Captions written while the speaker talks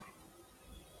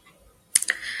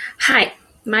Hi,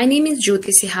 my name is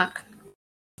Jyoti Sihag.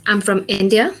 I'm from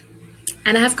India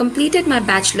and I have completed my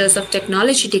Bachelor's of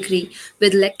Technology degree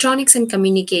with Electronics and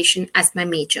Communication as my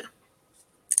major.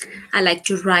 I like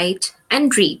to write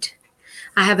and read.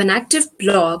 I have an active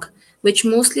blog which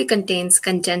mostly contains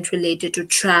content related to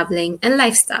traveling and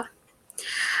lifestyle.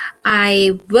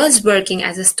 I was working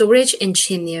as a storage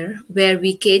engineer where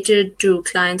we catered to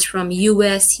clients from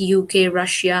US, UK,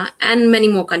 Russia, and many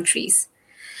more countries.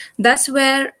 That's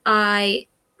where I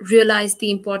realized the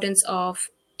importance of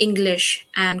English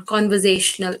and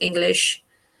conversational English,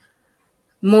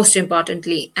 most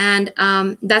importantly. And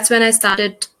that's when I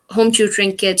started home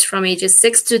tutoring kids from ages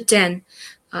 6 to 10,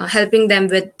 helping them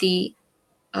with the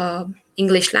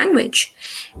English language.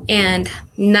 And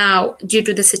now, due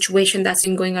to the situation that's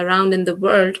been going around in the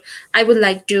world, I would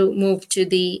like to move to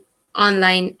the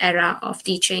online era of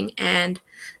teaching and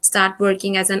start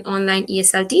working as an online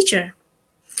ESL teacher.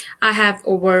 I have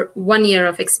over 1 year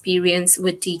of experience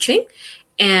with teaching,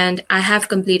 and I have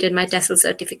completed my TESOL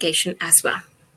certification as well.